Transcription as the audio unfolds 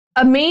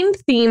a main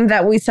theme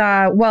that we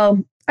saw,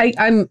 well,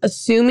 I'm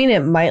assuming it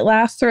might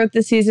last throughout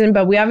the season,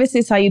 but we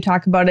obviously saw you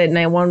talk about it in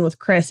night one with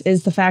Chris,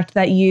 is the fact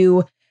that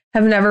you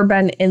have never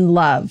been in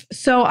love.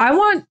 So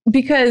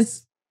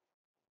because,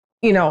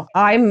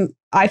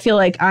 I feel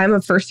like I'm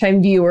a first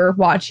time viewer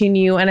watching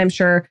you, and I'm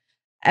sure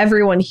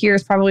everyone here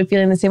is probably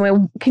feeling the same way.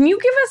 Can you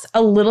give us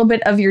a little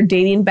bit of your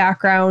dating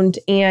background?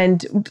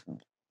 And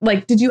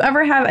like, did you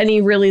ever have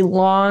any really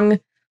long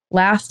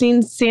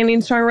lasting,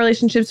 standing, strong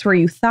relationships where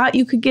you thought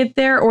you could get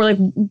there? Or like,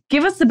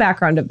 give us the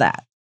background of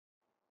that.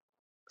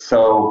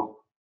 So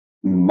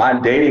my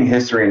dating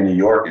history in New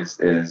York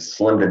is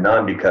slim to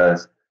none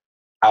because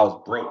I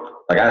was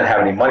broke. Like I didn't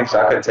have any money,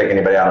 so I couldn't take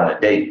anybody out on a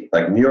date.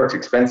 Like New York's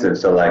expensive.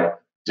 So like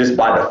just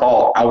by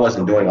default, I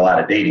wasn't doing a lot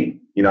of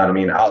dating. You know what I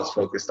mean? I was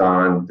focused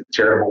on the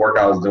charitable work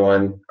I was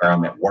doing, or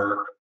I'm at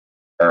work,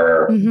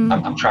 or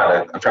I'm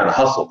trying to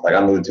hustle. Like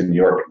I moved to New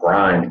York to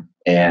grind,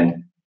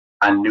 and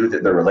I knew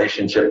that the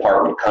relationship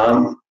part would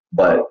come,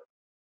 but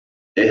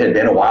it had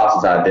been a while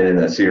since I'd been in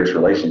a serious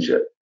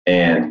relationship.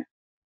 And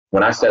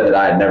when I said that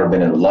I had never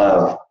been in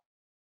love,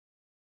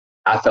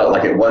 I felt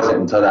like it wasn't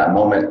until that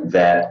moment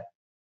that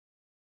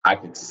I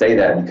could say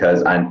that,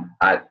 because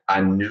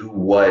I knew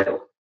what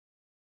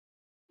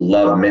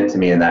love meant to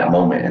me in that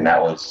moment. And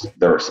that was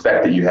the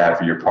respect that you have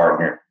for your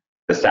partner,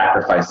 the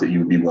sacrifice that you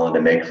would be willing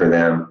to make for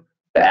them,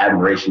 the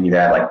admiration you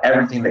have, like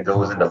everything that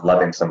goes into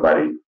loving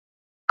somebody.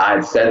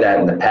 I'd said that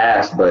in the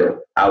past,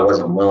 but I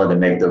wasn't willing to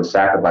make those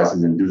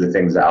sacrifices and do the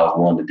things that I was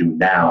willing to do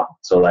now.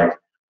 So like,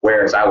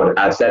 whereas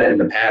I've said it in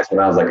the past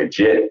when I was like a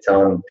jit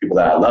telling people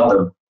that I love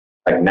them,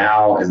 like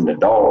now as an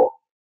adult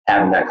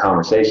having that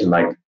conversation,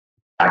 like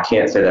I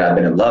can't say that I've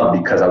been in love,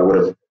 because I would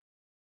have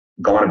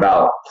gone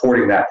about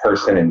courting that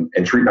person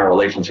and treating our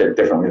relationship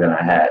differently than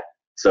I had.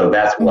 So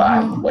that's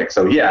why, like,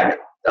 so yeah,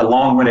 a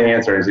long-winded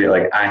answer is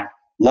like,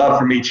 love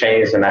for me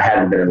changed and I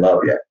hadn't been in love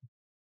yet.